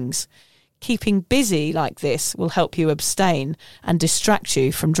little things. Keeping busy like this will help you abstain and distract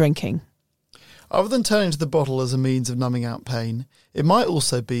you from drinking. Other than turning to the bottle as a means of numbing out pain, it might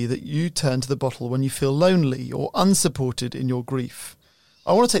also be that you turn to the bottle when you feel lonely or unsupported in your grief.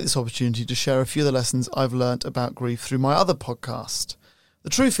 I want to take this opportunity to share a few of the lessons I've learnt about grief through my other podcast. The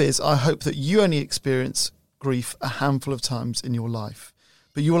truth is, I hope that you only experience grief a handful of times in your life,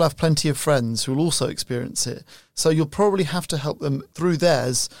 but you will have plenty of friends who will also experience it, so you'll probably have to help them through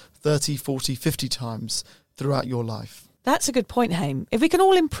theirs 30, 40, 50 times throughout your life. That's a good point, Haim. If we can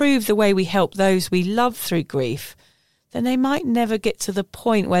all improve the way we help those we love through grief, then they might never get to the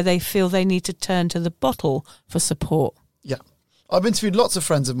point where they feel they need to turn to the bottle for support. Yeah. I've interviewed lots of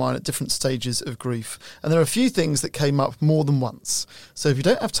friends of mine at different stages of grief, and there are a few things that came up more than once. So if you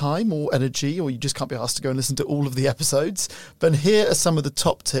don't have time or energy, or you just can't be asked to go and listen to all of the episodes, then here are some of the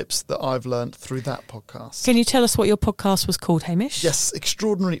top tips that I've learned through that podcast. Can you tell us what your podcast was called, Hamish? Yes,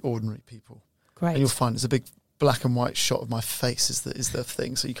 Extraordinary Ordinary People. Great. And you'll find it's a big black and white shot of my face is the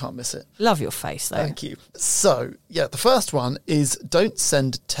thing, so you can't miss it. Love your face, though. Thank you. So, yeah, the first one is don't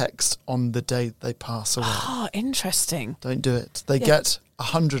send text on the day they pass away. Oh, interesting. Don't do it. They get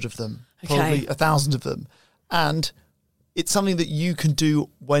 100 of them, probably 1,000 of them. And it's something that you can do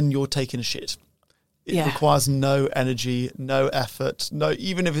when you're taking a shit. It requires no energy, no effort,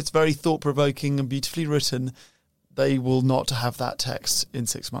 even if it's very thought-provoking and beautifully written, they will not have that text in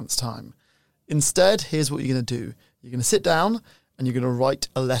 6 months' time. Instead, here's what you're going to do. You're going to sit down and you're going to write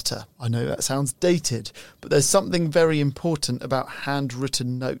a letter. I know that sounds dated, but there's something very important about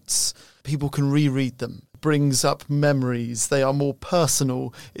handwritten notes. People can reread them. It brings up memories. They are more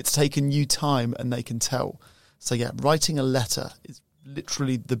personal. It's taken you time and they can tell. So yeah, writing a letter is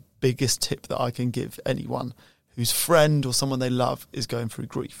literally the biggest tip that I can give anyone whose friend or someone they love is going through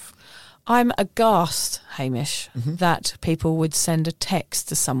grief. I'm aghast, Hamish, that people would send a text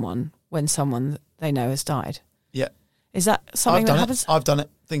to someone when someone they know has died. Yeah. Is that something that happens? I've done it.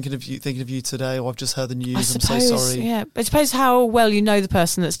 Thinking of you today, or I've just heard the news. I suppose, I'm so sorry. Yeah, but I suppose how well you know the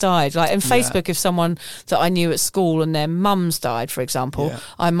person that's died. Like in Facebook, if someone that I knew at school and their mum's died, for example,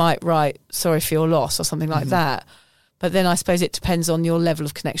 I might write "sorry for your loss" or something like that. But then I suppose it depends on your level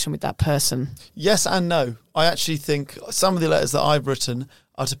of connection with that person. Yes and no. I actually think some of the letters that I've written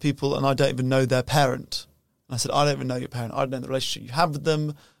are to people and I don't even know their parent. And I said, I don't even know your parent. I don't know the relationship you have with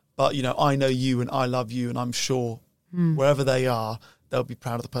them. But, I know you and I love you and I'm sure wherever they are, they'll be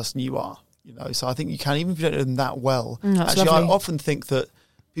proud of the person you are. So I think you can, even if you don't know them that well. Actually, lovely. I often think that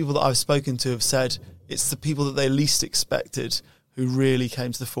people that I've spoken to have said it's the people that they least expected who really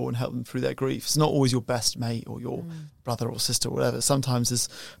came to the fore and helped them through their grief. It's not always your best mate or your brother or sister or whatever. Sometimes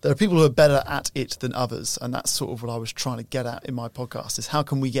there are people who are better at it than others. And that's sort of what I was trying to get at in my podcast, is how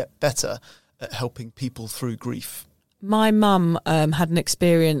can we get better at helping people through grief? My mum had an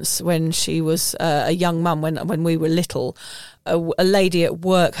experience when she was a young mum, when we were little. A lady at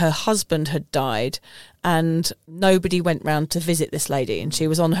work, her husband had died, and nobody went round to visit this lady, and she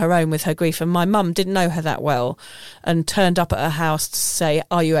was on her own with her grief. And my mum didn't know her that well and turned up at her house to say,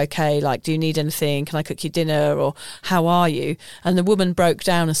 are you okay? Like, do you need anything? Can I cook you dinner? Or how are you? And the woman broke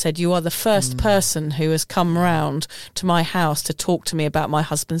down and said, you are the first person who has come round to my house to talk to me about my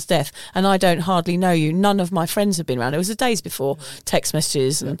husband's death. And I don't hardly know you. None of my friends have been around. It was the days before text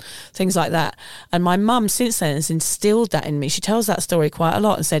messages and things like that. And my mum since then has instilled that in me. She tells that story quite a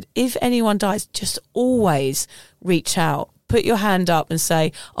lot and said, if anyone dies, just always reach out. Put your hand up and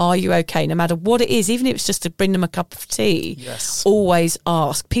say, are you okay? No matter what it is, even if it's just to bring them a cup of tea, always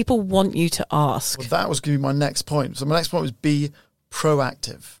ask. People want you to ask. Well, that was going to be my next point. So my next point was be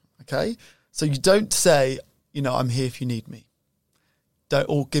proactive, okay? So you don't say, I'm here if you need me.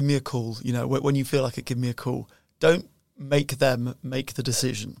 Or give me a call, when you feel like it, give me a call. Don't make them make the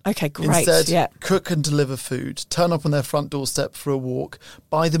decision. Okay, great. Instead, cook and deliver food, turn up on their front doorstep for a walk,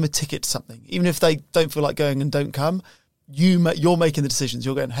 buy them a ticket to something. Even if they don't feel like going and don't come, you're making the decisions.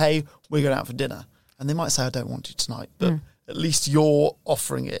 You're going, hey, we're going out for dinner. And they might say, I don't want to tonight, but at least you're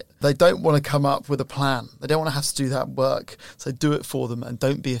offering it. They don't want to come up with a plan. They don't want to have to do that work. So do it for them and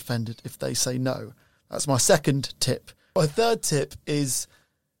don't be offended if they say no. That's my second tip. My third tip is,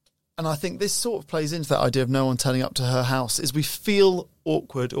 And I think this sort of plays into that idea of no one turning up to her house, is we feel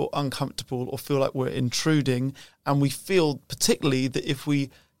awkward or uncomfortable or feel like we're intruding. And we feel particularly that if we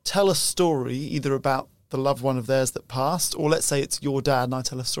tell a story either about the loved one of theirs that passed, or let's say it's your dad and I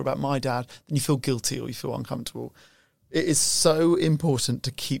tell a story about my dad, then you feel guilty or you feel uncomfortable. It is so important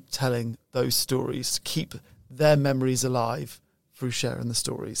to keep telling those stories, to keep their memories alive through sharing the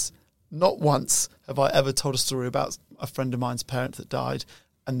stories. Not once have I ever told a story about a friend of mine's parent that died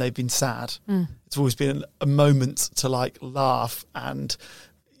and they've been sad. It's always been a moment to like laugh and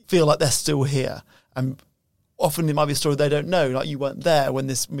feel like they're still here. And often it might be a story they don't know, like you weren't there when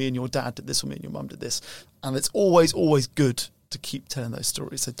me and your dad did this, or me and your mum did this. And it's always, always good to keep telling those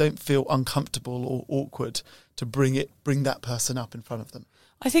stories. So don't feel uncomfortable or awkward to bring that person up in front of them.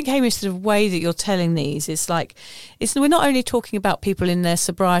 I think, Hamish, the way that you're telling these, we're not only talking about people in their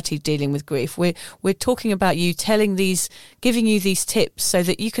sobriety dealing with grief. We're talking about you telling these, giving you these tips so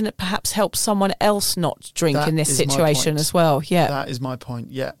that you can perhaps help someone else not drink in this situation as well. Yeah, that is my point.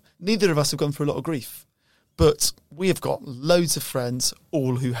 Yeah, neither of us have gone through a lot of grief, but we have got loads of friends,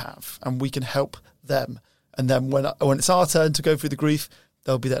 all who have, and we can help them. And then when it's our turn to go through the grief,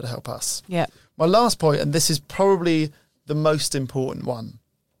 they'll be there to help us. Yeah. My last point, and this is probably the most important one.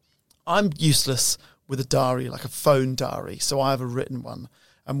 I'm useless with a diary, like a phone diary, so I have a written one.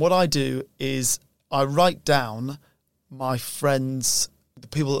 And what I do is I write down my friends, the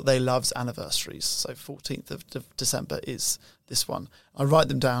people that they love's anniversaries. So 14th of December is this one. I write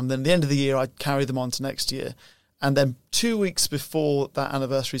them down. Then at the end of the year, I carry them on to next year. And then 2 weeks before that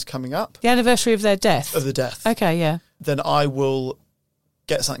anniversary is coming up... The anniversary of their death? Of the death. Okay, yeah. Then I will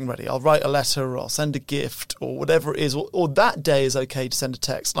get something ready. I'll write a letter, or I'll send a gift, or whatever it is. Or that day is okay to send a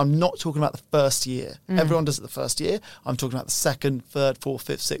text. I'm not talking about the first year. Everyone does it the first year. I'm talking about the second, third, fourth,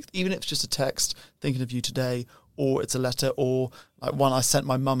 fifth, sixth. Even if it's just a text, thinking of you today, or it's a letter, or like one I sent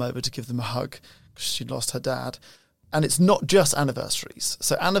my mum over to give them a hug because she'd lost her dad. And it's not just anniversaries.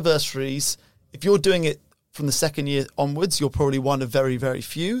 So anniversaries, if you're doing it from the second year onwards, you're probably one of very, very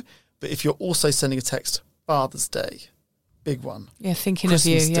few. But if you're also sending a text, Father's Day, big one. Yeah, thinking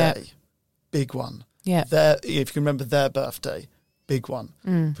Christmas of you, yeah. Day, big one. Yeah. If you can remember their birthday, big one.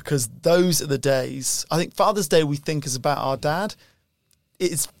 Because those are the days. I think Father's Day we think is about our dad.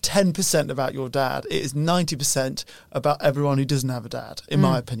 It is 10% about your dad. It is 90% about everyone who doesn't have a dad, in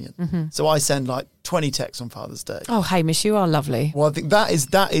my opinion. So I send like 20 texts on Father's Day. Oh, Hamish, you are lovely. Well, I think that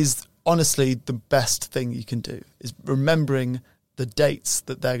is honestly the best thing you can do, is remembering the dates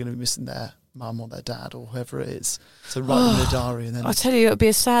that they're going to be missing their mum or their dad or whoever it is. So write them in a diary. And then I'll tell you, it'll be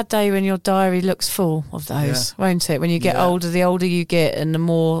a sad day when your diary looks full of those, won't it? When you get older, the older you get and the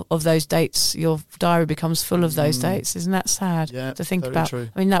more of those dates, your diary becomes full of those dates. Isn't that sad to think about? True.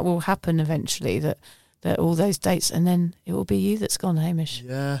 I mean, that will happen eventually, that all those dates, and then it will be you that's gone, Hamish.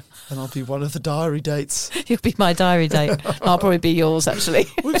 Yeah, and I'll be one of the diary dates. You'll be my diary date. I'll probably be yours, actually.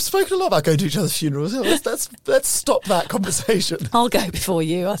 We've spoken a lot about going to each other's funerals. Let's stop that conversation. I'll go before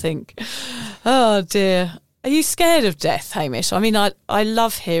you, I think. Oh, dear. Are you scared of death, Hamish? I mean, I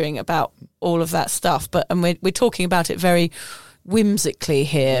love hearing about all of that stuff, and we're talking about it very whimsically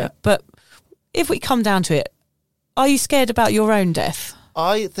here. Yeah. But if we come down to it, are you scared about your own death?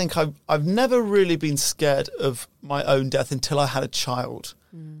 I think I've never really been scared of my own death until I had a child,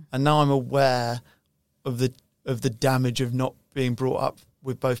 and now I'm aware of the damage of not being brought up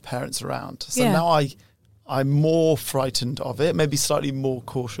with both parents around. So now I'm more frightened of it, maybe slightly more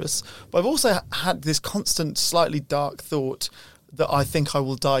cautious. But I've also had this constant, slightly dark thought that I think I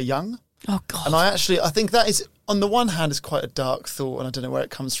will die young. Oh God! And I think that is, on the one hand, is quite a dark thought, and I don't know where it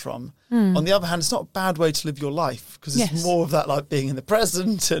comes from. On the other hand, it's not a bad way to live your life, because it's more of that, like being in the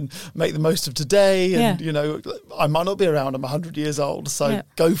present and make the most of today. And you know, I might not be around. I'm 100 years old, so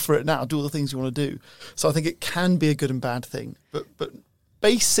go for it now. Do all the things you want to do. So I think it can be a good and bad thing. But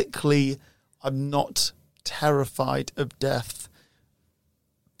basically, I'm not terrified of death,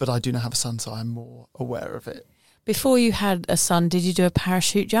 but I do not have a son, so I'm more aware of it. Before you had a son, did you do a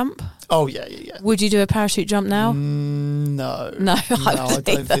parachute jump? Oh, yeah. Would you do a parachute jump now? No. No, I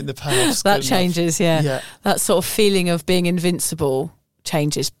don't think the parachute's that good changes, enough. That sort of feeling of being invincible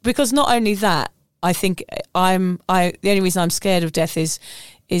changes. Because not only that, I think the only reason I'm scared of death is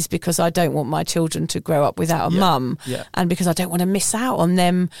because I don't want my children to grow up without a mum, and because I don't want to miss out on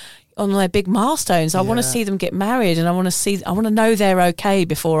them, on their big milestones. I want to see them get married, and I want to know they're okay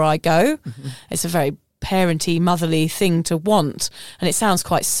before I go. It's a very parenty, motherly thing to want. And it sounds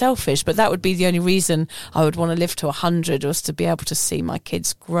quite selfish, but that would be the only reason I would want to live to 100, was to be able to see my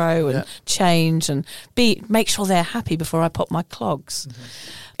kids grow and change and make sure they're happy before I pop my clogs. Mm-hmm.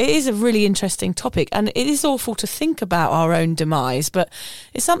 It is a really interesting topic, and it is awful to think about our own demise, but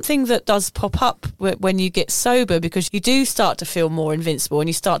it's something that does pop up when you get sober, because you do start to feel more invincible and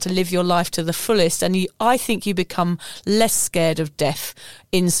you start to live your life to the fullest, and I think you become less scared of death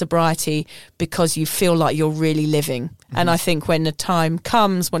in sobriety because you feel like you're really living. Mm-hmm. And I think when the time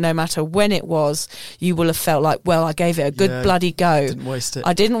comes, no matter when it was, you will have felt like, well, I gave it a good bloody go. Didn't waste it.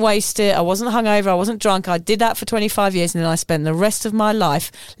 I didn't waste it. I wasn't hungover. I wasn't drunk. I did that for 25 years, and then I spent the rest of my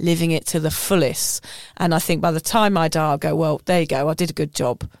life living it to the fullest. And I think by the time I die, I'll go, well, there you go. I did a good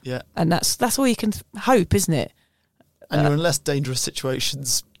job. Yeah. And that's all you can hope, isn't it? And you're in less dangerous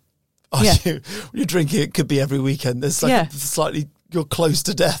situations. When you're drinking, it could be every weekend. There's like slightly, you're close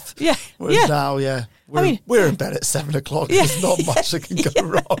to death. Yeah. Whereas now, we're in bed at 7 o'clock. There's not much that can go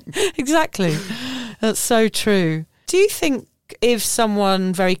wrong. Exactly. That's so true. Do you think if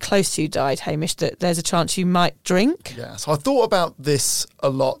someone very close to you died, Hamish, that there's a chance you might drink? Yeah. So I thought about this a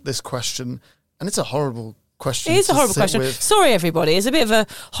lot, this question, and it's a horrible question. It is a horrible question. With. Sorry, everybody. It's a bit of a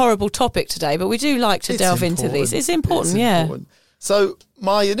horrible topic today, but we do like to delve into these. It's important, Important. So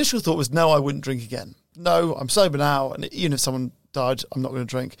my initial thought was, no, I wouldn't drink again. No, I'm sober now, and even if someone died, I'm not going to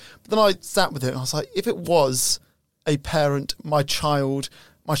drink. But then I sat with it, and I was like, if it was a parent, my child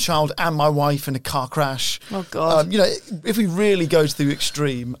and my wife in a car crash. Oh, God. If we really go to the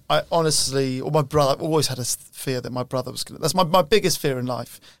extreme, I honestly, or my brother, I've always had a fear that my brother was going to, that's my biggest fear in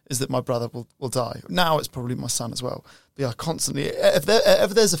life, is that my brother will die. Now it's probably my son as well. But yeah, constantly, if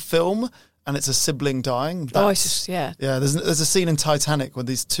there's a film and it's a sibling dying, there's a scene in Titanic when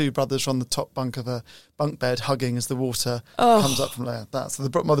these two brothers are on the top bunk of a bunk bed hugging as the water comes up from there. That's my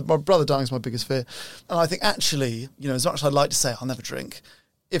brother dying is my biggest fear. And I think actually, as much as I'd like to say I'll never drink,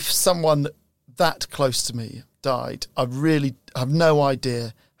 if someone that close to me died, I really have no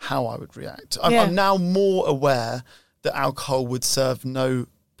idea how I would react. I'm now more aware that alcohol would serve no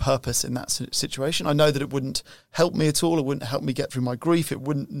purpose in that situation. I know that it wouldn't help me at all. It wouldn't help me get through my grief. It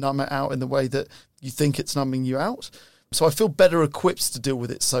wouldn't numb it out in the way that you think it's numbing you out. So I feel better equipped to deal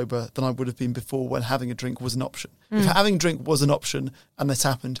with it sober than I would have been before, when having a drink was an option. If having a drink was an option and this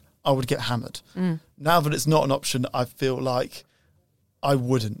happened, I would get hammered. Now that it's not an option, I feel like I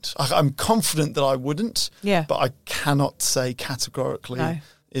wouldn't. I'm confident that I wouldn't, but I cannot say categorically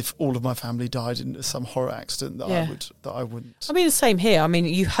if all of my family died in some horror accident that I wouldn't. I mean, the same here. I mean,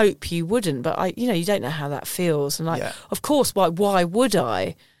 you hope you wouldn't, but you don't know how that feels. And of course, why would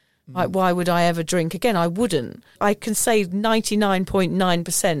I? Like, why would I ever drink again? I wouldn't. I can say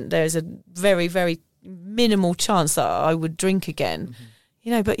 99.9% there's a very, very minimal chance that I would drink again.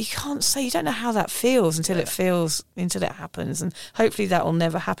 But you can't say, you don't know how that feels until it happens. And hopefully that will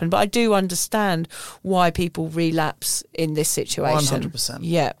never happen. But I do understand why people relapse in this situation. 100%.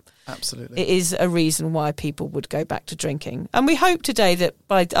 Yeah. Absolutely. It is a reason why people would go back to drinking. And we hope today that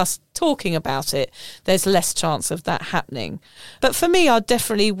by us talking about it, there's less chance of that happening. But for me, I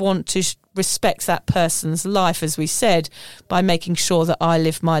definitely want to respect that person's life, as we said, by making sure that I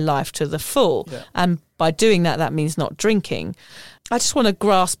live my life to the full. Yeah. And by doing that, that means not drinking. I just want to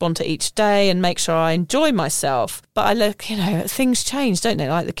grasp onto each day and make sure I enjoy myself. But I look, things change, don't they?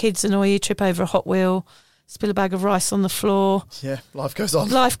 Like the kids annoy you, trip over a Hot Wheel, spill a bag of rice on the floor. Yeah, life goes on.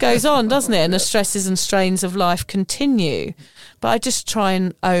 Life goes on, doesn't it? And the stresses and strains of life continue. But I just try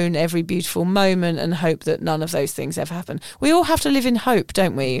and own every beautiful moment and hope that none of those things ever happen. We all have to live in hope,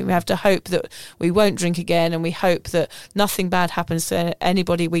 don't we? We have to hope that we won't drink again, and we hope that nothing bad happens to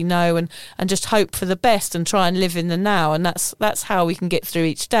anybody we know, and just hope for the best and try and live in the now. And that's how we can get through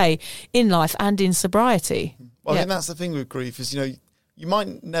each day in life and in sobriety. Well, I think that's the thing with grief is, you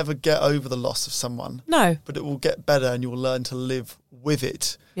might never get over the loss of someone. No. But it will get better and you'll learn to live with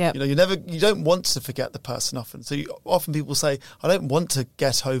it. Yeah. You don't want to forget the person often. So often people say, I don't want to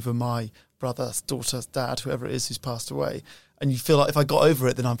get over my brother, daughter, dad, whoever it is who's passed away. And you feel like if I got over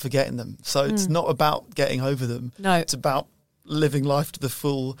it, then I'm forgetting them. So it's not about getting over them. No. It's about living life to the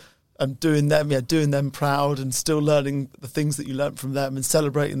full and doing them proud and still learning the things that you learned from them and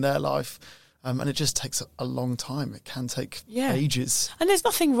celebrating their life. And it just takes a long time. It can take ages. And there's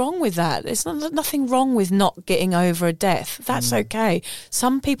nothing wrong with that. There's nothing wrong with not getting over a death. That's okay.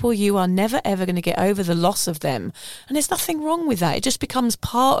 Some people, you are never, ever going to get over the loss of them. And there's nothing wrong with that. It just becomes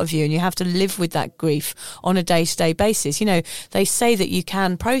part of you, and you have to live with that grief on a day-to-day basis. They say that you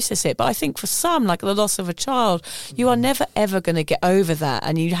can process it, but I think for some, like the loss of a child, you are never, ever going to get over that.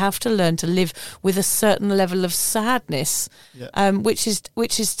 And you have to learn to live with a certain level of sadness, which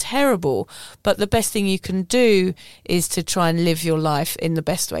is terrible. But the best thing you can do is to try and live your life in the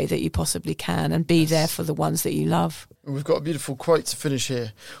best way that you possibly can and be there for the ones that you love. We've got a beautiful quote to finish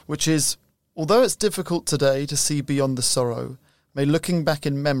here, which is, although it's difficult today to see beyond the sorrow, may looking back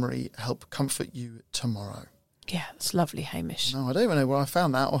in memory help comfort you tomorrow. Yeah, it's lovely, Hamish. No, I don't even know where I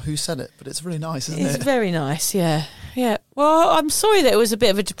found that or who said it, but it's really nice, isn't it? It's very nice, yeah. Yeah. Well, I'm sorry that it was a bit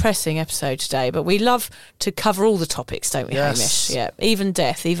of a depressing episode today, but we love to cover all the topics, don't we, Yes. Hamish? Yeah. Even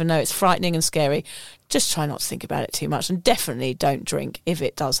death, even though it's frightening and scary, just try not to think about it too much, and definitely don't drink if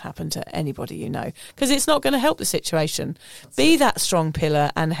it does happen to anybody you know, because it's not going to help the situation. Be that strong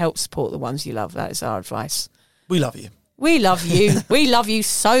pillar and help support the ones you love. That is our advice. We love you. We love you. We love you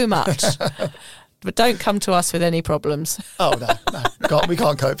so much. But don't come to us with any problems. Oh, no. We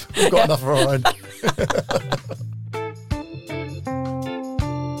can't cope. We've got enough of our own.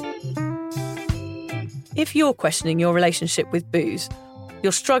 If you're questioning your relationship with booze,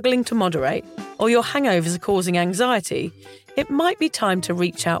 you're struggling to moderate, or your hangovers are causing anxiety, it might be time to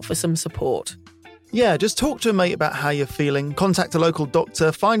reach out for some support. Yeah, just talk to a mate about how you're feeling, contact a local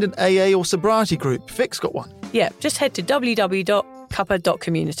doctor, find an AA or sobriety group. Vic's got one. Yeah, just head to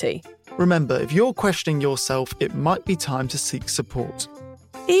www.cuppa.community. Remember, if you're questioning yourself, it might be time to seek support.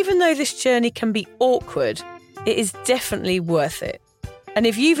 Even though this journey can be awkward, it is definitely worth it. And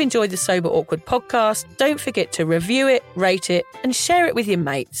if you've enjoyed the Sober Awkward podcast, don't forget to review it, rate it, and share it with your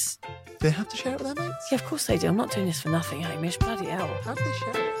mates. Do they have to share it with their mates? Yeah, of course they do. I'm not doing this for nothing, Hamish. Bloody hell. How do they share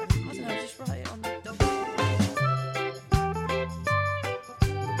it? I don't know, just write it on the...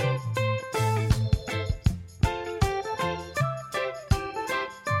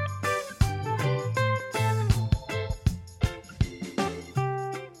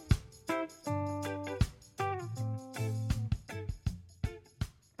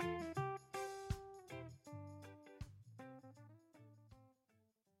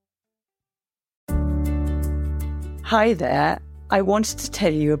 Hi there. I wanted to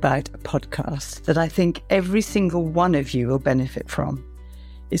tell you about a podcast that I think every single one of you will benefit from.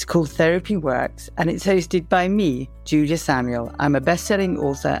 It's called Therapy Works, and it's hosted by me, Julia Samuel. I'm a best-selling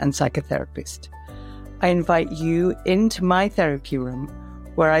author and psychotherapist. I invite you into my therapy room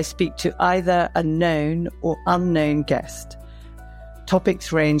where I speak to either a known or unknown guest.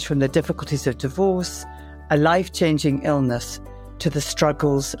 Topics range from the difficulties of divorce, a life-changing illness, to the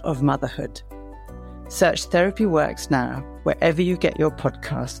struggles of motherhood. Search Therapy Works now, wherever you get your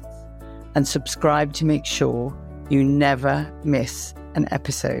podcasts, and subscribe to make sure you never miss an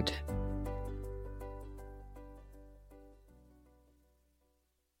episode.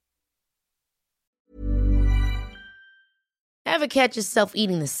 Ever catch yourself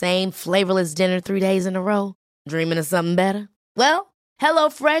eating the same flavorless dinner 3 days in a row? Dreaming of something better? Well,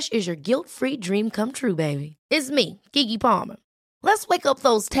 HelloFresh is your guilt-free dream come true, baby. It's me, Keke Palmer. Let's wake up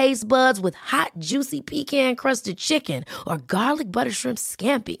those taste buds with hot, juicy pecan-crusted chicken or garlic butter shrimp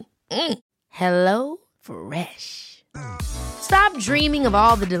scampi. Hello Fresh. Stop dreaming of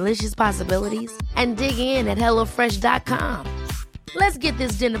all the delicious possibilities and dig in at HelloFresh.com. Let's get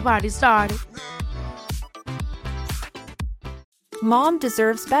this dinner party started. Mom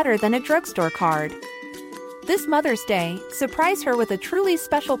deserves better than a drugstore card. This Mother's Day, surprise her with a truly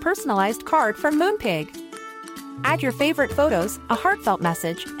special personalized card from Moonpig. Add your favorite photos, a heartfelt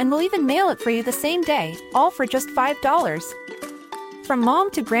message, and we'll even mail it for you the same day, all for just $5. From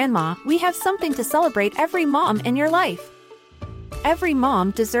mom to grandma, we have something to celebrate every mom in your life. Every mom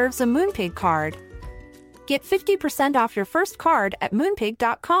deserves a Moonpig card. Get 50% off your first card at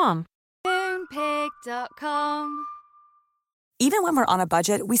Moonpig.com. Moonpig.com. Even when we're on a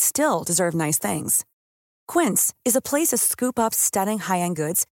budget, we still deserve nice things. Quince is a place to scoop up stunning high-end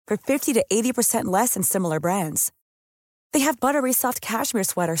goods for 50 to 80% less than similar brands. They have buttery soft cashmere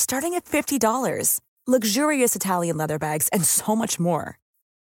sweaters starting at $50, luxurious Italian leather bags, and so much more.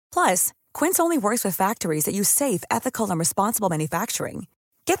 Plus, Quince only works with factories that use safe, ethical, and responsible manufacturing.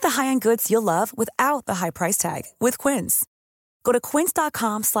 Get the high-end goods you'll love without the high price tag with Quince. Go to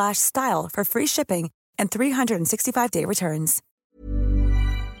quince.com/style for free shipping and 365-day returns.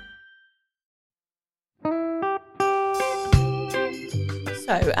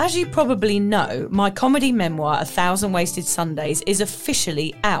 So, as you probably know, my comedy memoir, 1,000 Wasted Sundays, is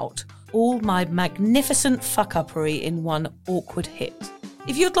officially out. All my magnificent fuck-uppery in one awkward hit.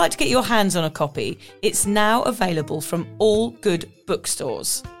 If you'd like to get your hands on a copy, it's now available from all good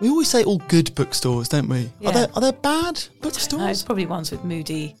bookstores. We always say all good bookstores, don't we? Yeah. Are there bad No, bookstores? it's probably ones with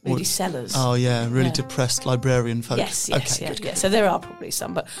moody sellers. Oh, yeah, really Yeah. depressed librarian folk. Yes, Okay, yeah. So there are probably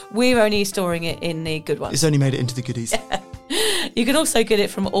some, but we're only storing it in the good ones. It's only made it into the goodies. You can also get it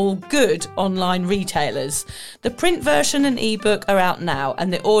from all good online retailers. The print version and ebook are out now,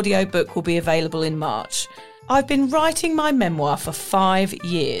 and the audiobook will be available in March. I've been writing my memoir for 5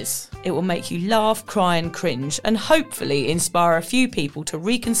 years. It will make you laugh, cry and cringe, and hopefully inspire a few people to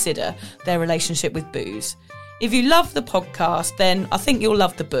reconsider their relationship with booze. If you love the podcast, then I think you'll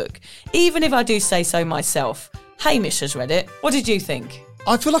love the book, even if I do say so myself. Hamish has read it. What did you think?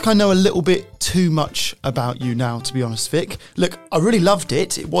 I feel like I know a little bit too much about you now, to be honest, Vic. Look, I really loved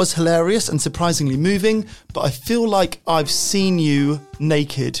it. It was hilarious and surprisingly moving, but I feel like I've seen you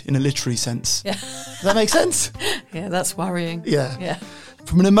naked in a literary sense. Yeah. Does that make sense? Yeah, that's worrying. Yeah.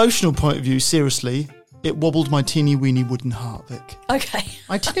 From an emotional point of view, seriously, it wobbled my teeny weeny wooden heart, Vic. Okay.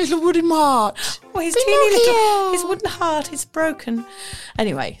 My teeny little wooden heart. Well, his wooden heart is broken.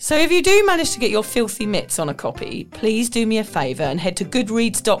 Anyway, so if you do manage to get your filthy mitts on a copy, please do me a favour and head to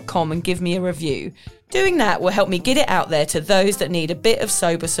goodreads.com and give me a review. Doing that will help me get it out there to those that need a bit of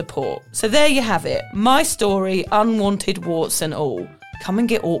sober support. So there you have it. My story, unwanted warts and all. Come and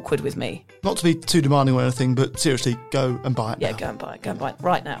get awkward with me. Not to be too demanding or anything, but seriously, go and buy it now. Yeah, go and buy it. Go and buy it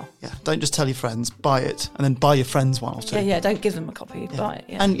right now. Yeah, don't just tell your friends, buy it, and then buy your friends one or two. Yeah, don't give them a copy, buy it,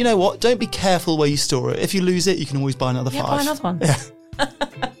 yeah. And you know what? Don't be careful where you store it. If you lose it, you can always buy another 5. Yeah, buy another one.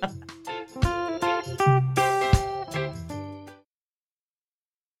 Yeah.